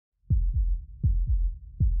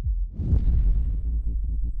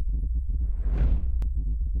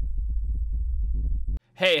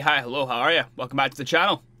Hey, hi, hello, how are you? Welcome back to the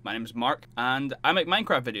channel. My name is Mark, and I make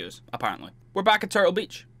Minecraft videos, apparently. We're back at Turtle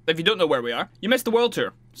Beach. If you don't know where we are, you missed the world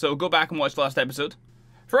tour, so go back and watch the last episode.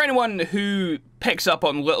 For anyone who picks up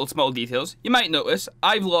on little small details, you might notice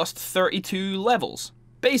I've lost 32 levels.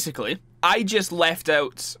 Basically, I just left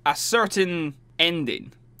out a certain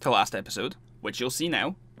ending to last episode, which you'll see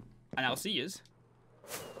now, and I'll see yous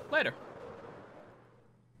later.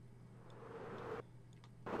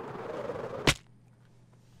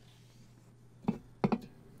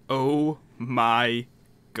 Oh my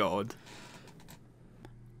god.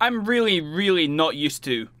 I'm really not used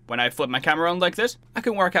to when I flip my camera around like this. I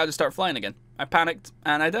couldn't work out to start flying again. I panicked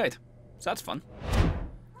and I died. So that's fun.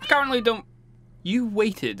 I currently don't... You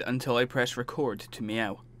waited until I press record to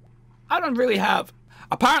meow. I don't really have...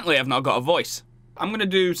 Apparently I've not got a voice. I'm going to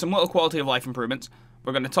do some little quality of life improvements.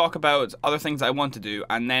 We're going to talk about other things I want to do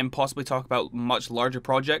and then possibly talk about much larger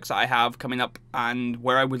projects I have coming up and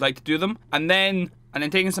where I would like to do them. And then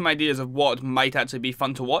taking some ideas of what might actually be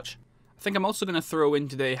fun to watch. I think I'm also going to throw in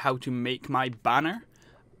today how to make my banner.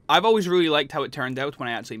 I've always really liked how it turned out when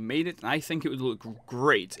I actually made it, and I think it would look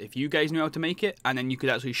great if you guys knew how to make it, and then you could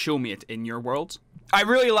actually show me it in your worlds. I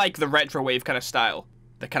really like the retro wave kind of style.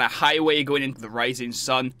 The kind of highway going into the rising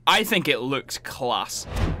sun. I think it looks class.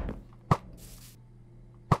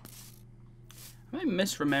 Am I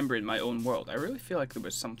misremembering my own world? I really feel like there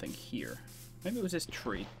was something here. Maybe it was this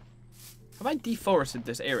tree. Have I deforested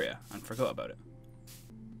this area and forgot about it?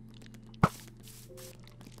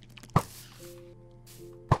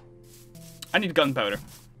 I need gunpowder.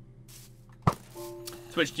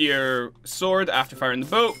 Switch to your sword after firing the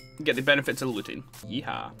bow. Get the benefits of looting.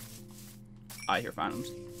 Yeehaw. I hear phantoms.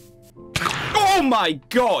 Oh my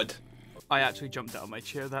god! I actually jumped out of my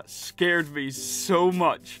chair. That scared me so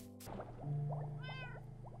much.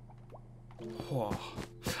 Oh.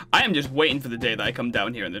 I am just waiting for the day that I come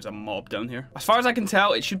down here and there's a mob down here. As far as I can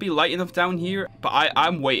tell, it should be light enough down here, but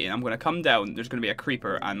I'm waiting. I'm going to come down, there's going to be a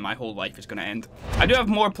creeper, and my whole life is going to end. I do have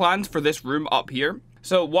more plans for this room up here.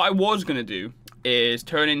 So what I was going to do is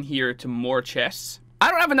turn in here to more chests.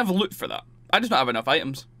 I don't have enough loot for that. I just don't have enough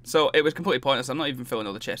items. So it was completely pointless. I'm not even filling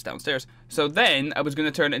all the chests downstairs. So then I was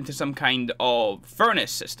going to turn it into some kind of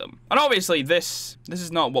furnace system. And obviously this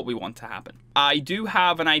is not what we want to happen. I do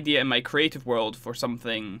have an idea in my creative world for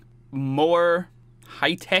something more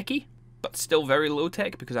high-techy, but still very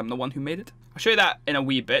low-tech because I'm the one who made it. I'll show you that in a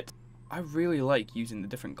wee bit. I really like using the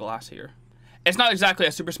different glass here. It's not exactly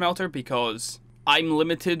a super smelter because I'm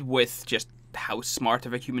limited with just how smart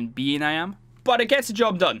of a human being I am, but it gets the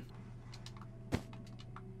job done.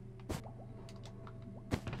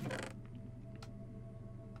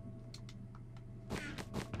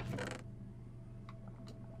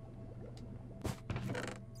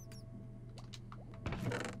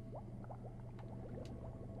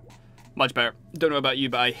 Much better. Don't know about you,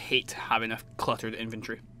 but I hate having a cluttered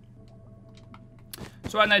inventory.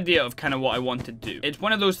 So I had an idea of kind of what I want to do. It's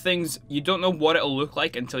one of those things, you don't know what it'll look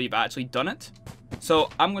like until you've actually done it. So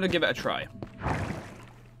I'm going to give it a try.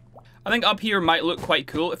 I think up here might look quite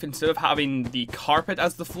cool if instead of having the carpet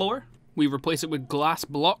as the floor, we replace it with glass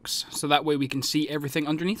blocks, so that way we can see everything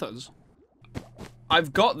underneath us.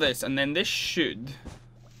 I've got this, and then this should...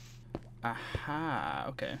 Aha,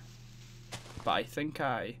 okay. But I think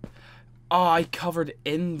Oh, I covered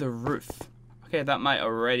in the roof. Okay, that might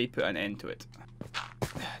already put an end to it.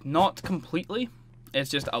 Not completely. It's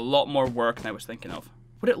just a lot more work than I was thinking of.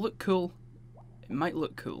 Would it look cool? It might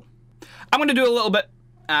look cool. I'm going to do a little bit,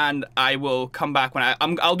 and I will come back when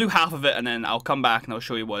I'll do half of it, and then I'll come back and I'll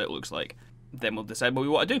show you what it looks like. Then we'll decide what we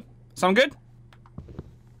want to do. Sound good?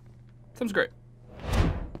 Sounds great.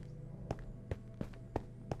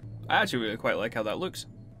 I actually really quite like how that looks.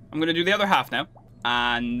 I'm going to do the other half now.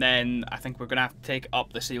 And then I think we're going to have to take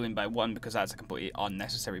up the ceiling by one because that's a completely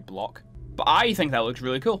unnecessary block. But I think that looks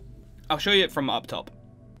really cool. I'll show you it from up top.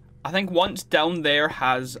 I think once down there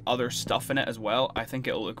has other stuff in it as well, I think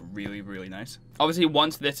it'll look really nice. Obviously,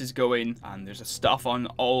 once this is going and there's a stuff on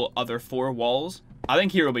all other four walls, I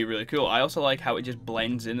think here will be really cool. I also like how it just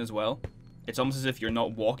blends in as well. It's almost as if you're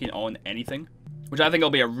not walking on anything, which I think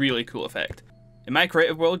will be a really cool effect. In my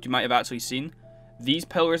creative world, you might have actually seen, these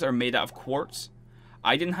pillars are made out of quartz.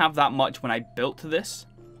 I didn't have that much when I built this,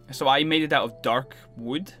 so I made it out of dark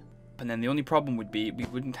wood. And then the only problem would be we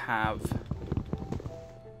wouldn't have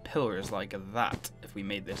pillars like that if we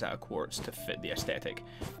made this out of quartz to fit the aesthetic.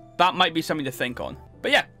 That might be something to think on. But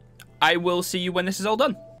yeah, I will see you when this is all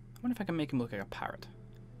done. I wonder if I can make him look like a parrot.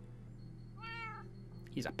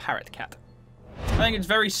 He's a parrot cat. I think it's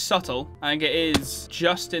very subtle. I think it is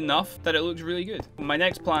just enough that it looks really good. My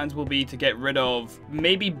next plans will be to get rid of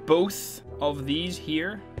maybe both of these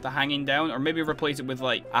here, the hanging down, or maybe replace it with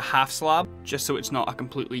like a half slab, just so it's not a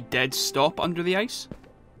completely dead stop under the ice.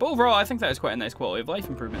 But overall, I think that is quite a nice quality of life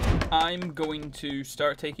improvement. I'm going to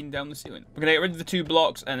start taking down the ceiling. We're gonna get rid of the 2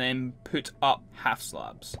 blocks and then put up half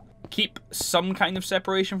slabs. Keep some kind of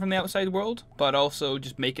separation from the outside world, but also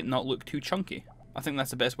just make it not look too chunky. I think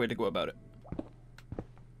that's the best way to go about it.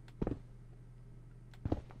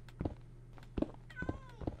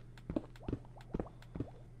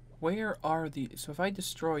 Where are the... So if I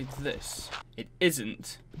destroy this, it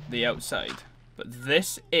isn't the outside, but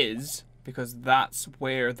this is, because that's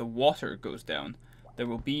where the water goes down. There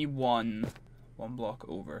will be one block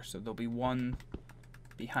over, so there'll be one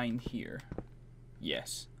behind here.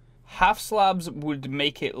 Yes. Half slabs would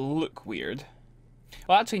make it look weird.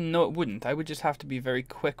 Well, actually, no, it wouldn't. I would just have to be very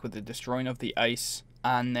quick with the destroying of the ice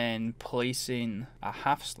and then placing a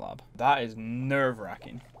half slab. That is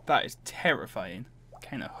nerve-wracking. That is terrifying.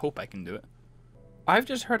 Kind of hope I can do it. I've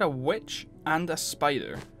just heard a witch and a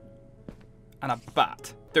spider and a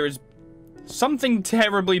bat. There is something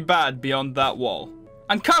terribly bad beyond that wall.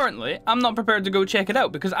 And currently, I'm not prepared to go check it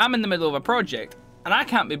out because I'm in the middle of a project and I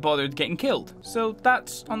can't be bothered getting killed. So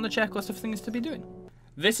that's on the checklist of things to be doing.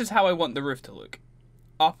 This is how I want the roof to look.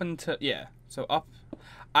 Up until, yeah, so up.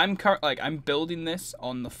 I'm building this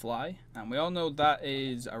on the fly, and we all know that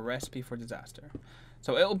is a recipe for disaster.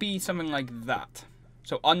 So it'll be something like that.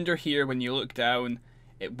 So under here, when you look down,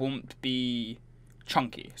 it won't be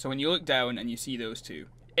chunky. So when you look down and you see those two,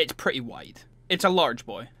 it's pretty wide. It's a large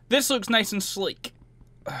boy. This looks nice and sleek.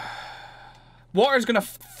 Water's gonna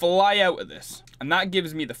fly out of this, and that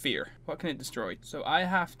gives me the fear. What can it destroy? So I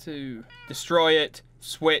have to destroy it,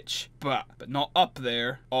 switch, but not up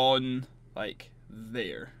there, on, like,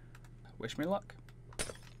 there. Wish me luck.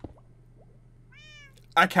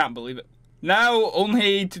 I can't believe it. Now,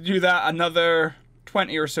 only to do that another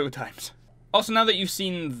 20 or so times. Also, now that you've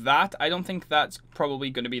seen that, I don't think that's probably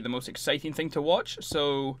going to be the most exciting thing to watch,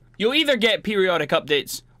 so you'll either get periodic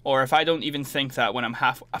updates, or if I don't even think that when I'm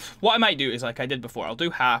half... What I might do is like I did before, I'll do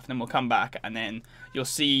half, and then we'll come back, and then you'll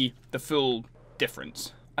see the full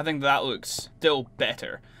difference. I think that looks still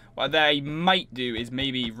better. What I might do is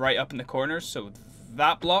maybe right up in the corners, so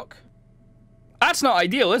that block... That's not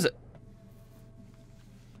ideal, is it?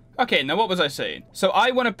 Okay, now what was I saying? So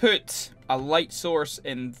I want to put a light source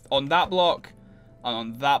on that block, and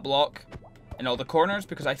on that block, in all the corners,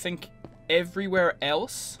 because I think everywhere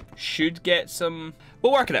else should get some...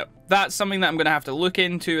 We'll work it out. That's something that I'm going to have to look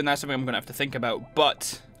into, and that's something I'm going to have to think about,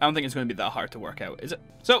 but I don't think it's going to be that hard to work out, is it?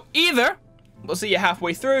 So either we'll see you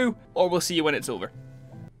halfway through, or we'll see you when it's over.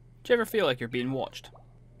 Do you ever feel like you're being watched?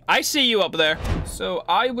 I see you up there. So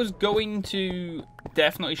I was going to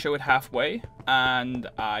definitely show it halfway, and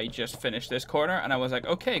I just finished this corner, and I was like,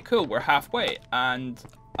 okay, cool, we're halfway, and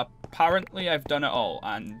apparently I've done it all,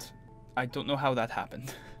 and I don't know how that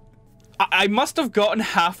happened. I must have gotten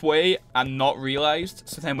halfway and not realized,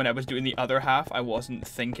 so then when I was doing the other half, I wasn't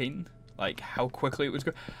thinking, like, how quickly it was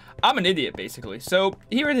going. I'm an idiot, basically. So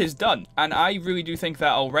here it is done, and I really do think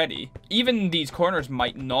that already, even these corners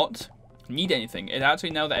might not need anything. It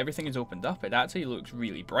actually, now that everything is opened up, it actually looks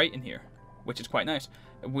really bright in here, which is quite nice.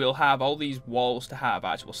 We'll have all these walls to have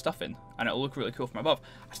actual stuff in, and it'll look really cool from above.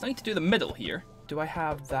 I still need to do the middle here. Do I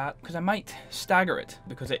have that? Because I might stagger it,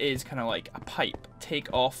 because it is kind of like a pipe.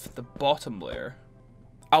 Take off the bottom layer.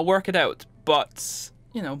 I'll work it out, but,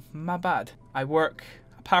 you know, my bad. I work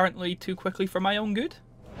apparently too quickly for my own good.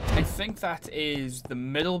 I think that is the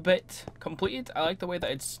middle bit completed. I like the way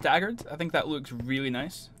that it's staggered. I think that looks really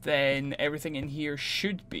nice. Then everything in here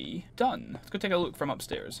should be done. Let's go take a look from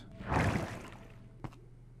upstairs.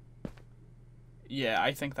 Yeah,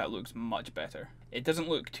 I think that looks much better. It doesn't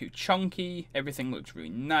look too chunky. Everything looks really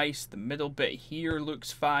nice. The middle bit here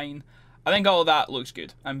looks fine. I think all of that looks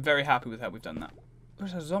good. I'm very happy with how we've done that.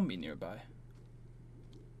 There's a zombie nearby.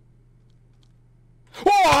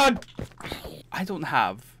 Oh! I don't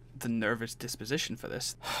have the nervous disposition for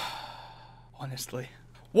this. Honestly.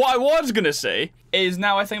 What I was going to say is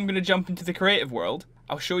now I think I'm going to jump into the creative world.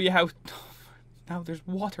 I'll show you how... Now there's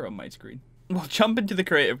water on my screen. We'll jump into the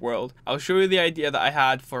creative world. I'll show you the idea that I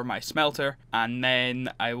had for my smelter, and then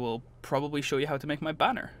I will probably show you how to make my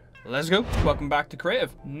banner. Let's go. Welcome back to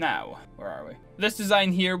creative. Now, where are we? This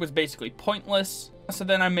design here was basically pointless, so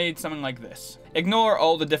then I made something like this. Ignore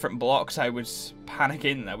all the different blocks. I was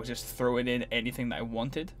panicking and I was just throwing in anything that I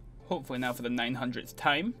wanted. Hopefully now for the 900th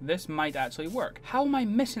time, this might actually work. How am I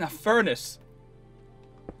missing a furnace?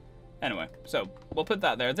 Anyway, so we'll put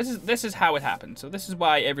that there. This is how it happened. So this is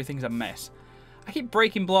why everything's a mess. I keep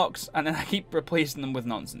breaking blocks and then I keep replacing them with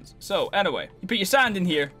nonsense. So anyway, you put your sand in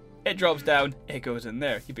here, it drops down, it goes in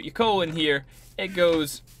there. You put your coal in here, it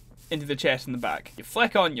goes into the chest in the back. You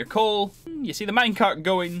flick on your coal, you see the minecart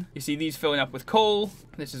going, you see these filling up with coal.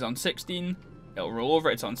 This is on 16, it'll roll over,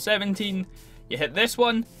 it's on 17. You hit this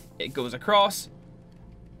one, it goes across,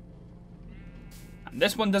 and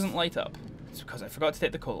this one doesn't light up. It's because I forgot to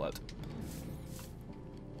take the coal out.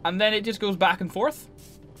 And then it just goes back and forth.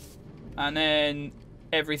 And then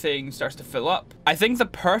everything starts to fill up. I think the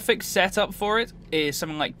perfect setup for it is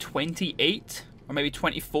something like 28 or maybe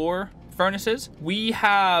 24 furnaces. We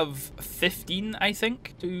have 15, I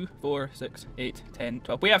think. 2, 4, 6, 8, 10,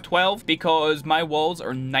 12. We have 12 because my walls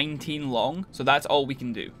are 19 long. So that's all we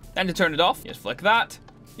can do. Then to turn it off, you just flick that.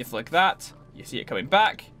 You flick that. You see it coming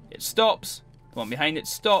back. It stops. The one behind it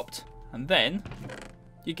stopped. And then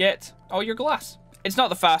you get all your glass. It's not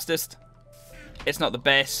the fastest. It's not the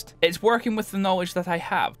best. It's working with the knowledge that I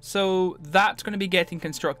have. So that's going to be getting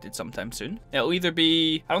constructed sometime soon. It'll either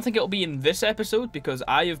be... I don't think it'll be in this episode because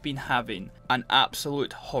I have been having an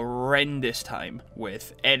absolute horrendous time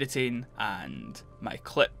with editing and my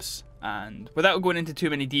clips. And without going into too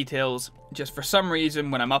many details, just for some reason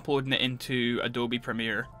when I'm uploading it into Adobe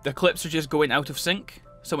Premiere, the clips are just going out of sync.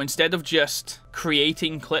 So instead of just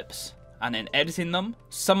creating clips and then editing them,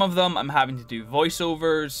 some of them I'm having to do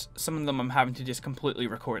voiceovers, some of them I'm having to just completely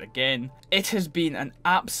record again. It has been an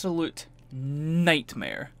absolute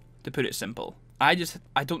nightmare, to put it simple. I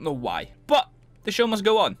don't know why, but the show must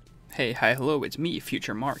go on. Hey, hi, hello, it's me,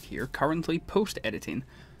 Future Mark here, currently post-editing.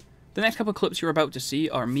 The next couple of clips you're about to see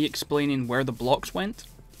are me explaining where the blocks went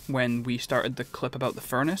when we started the clip about the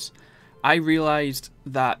furnace. I realized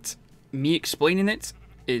that me explaining it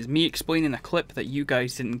is me explaining a clip that you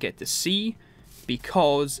guys didn't get to see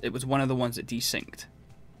because it was one of the ones that desynced.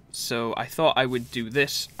 So I thought I would do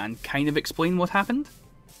this and kind of explain what happened.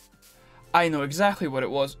 I know exactly what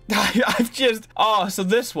it was. So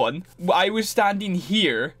this one, I was standing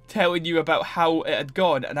here telling you about how it had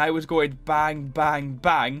gone and I was going bang, bang,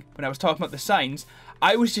 bang when I was talking about the signs.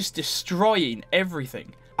 I was just destroying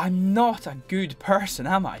everything. I'm not a good person,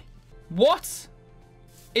 am I? What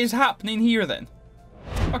is happening here then?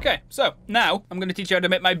 Okay, so now I'm going to teach you how to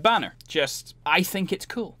make my banner. I think it's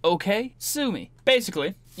cool. Okay, sue me.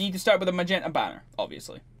 Basically, you need to start with a magenta banner,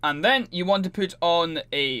 obviously. And then you want to put on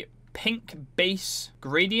a pink base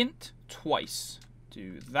gradient twice.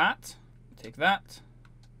 Do that. Take that.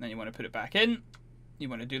 Then you want to put it back in. You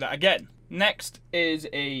want to do that again. Next is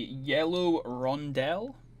a yellow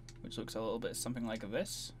rondelle, which looks a little bit something like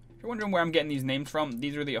this. If you're wondering where I'm getting these names from,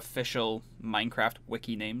 these are the official Minecraft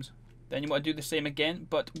wiki names. Then you want to do the same again,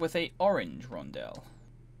 but with a orange rondelle.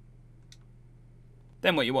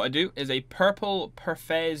 Then what you want to do is a purple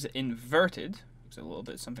perfez inverted. Looks a little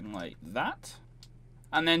bit something like that.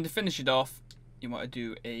 And then to finish it off, you want to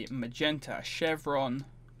do a magenta chevron,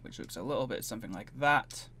 which looks a little bit something like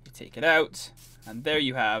that. You take it out, and there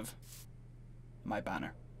you have my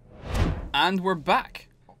banner. And we're back.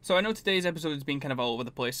 So I know today's episode has been kind of all over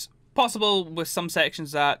the place. Possible with some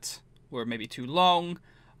sections that were maybe too long,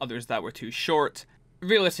 others that were too short.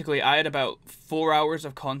 Realistically, I had about 4 hours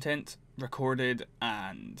of content recorded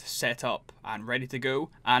and set up and ready to go,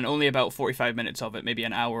 and only about 45 minutes of it, maybe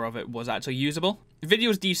an hour of it, was actually usable.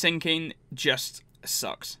 Videos desyncing just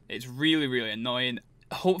sucks. It's really, really annoying.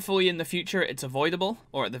 Hopefully in the future it's avoidable,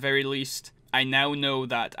 or at the very least, I now know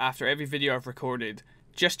that after every video I've recorded,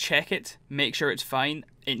 just check it, make sure it's fine,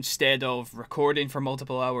 instead of recording for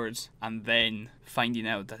multiple hours and then finding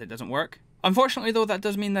out that it doesn't work. Unfortunately though, that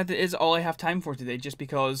does mean that it is all I have time for today, just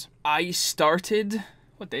because I started...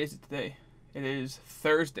 What day is it today? It is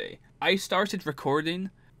Thursday. I started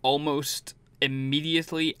recording almost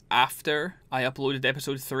immediately after I uploaded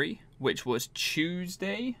episode 3, which was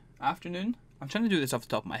Tuesday afternoon. I'm trying to do this off the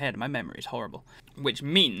top of my head, my memory is horrible. Which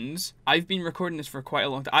means I've been recording this for quite a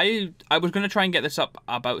long time. I was going to try and get this up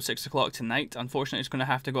about 6 o'clock tonight. Unfortunately, it's going to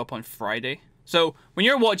have to go up on Friday. So when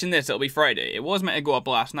you're watching this, it'll be Friday. It was meant to go up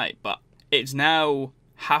last night, but it's now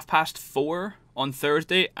 4:30 on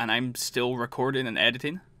Thursday, and I'm still recording and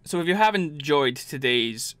editing. So if you have enjoyed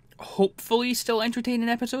today's hopefully still entertaining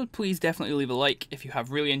episode, please definitely leave a like. If you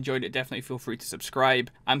have really enjoyed it, definitely feel free to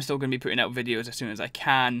subscribe. I'm still going to be putting out videos as soon as I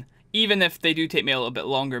can. Even if they do take me a little bit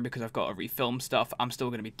longer because I've got to refilm stuff, I'm still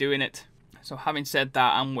going to be doing it. So having said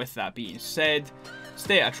that, and with that being said,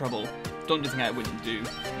 stay out of trouble, don't do the thing I wouldn't do,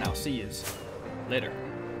 and I'll see yous later.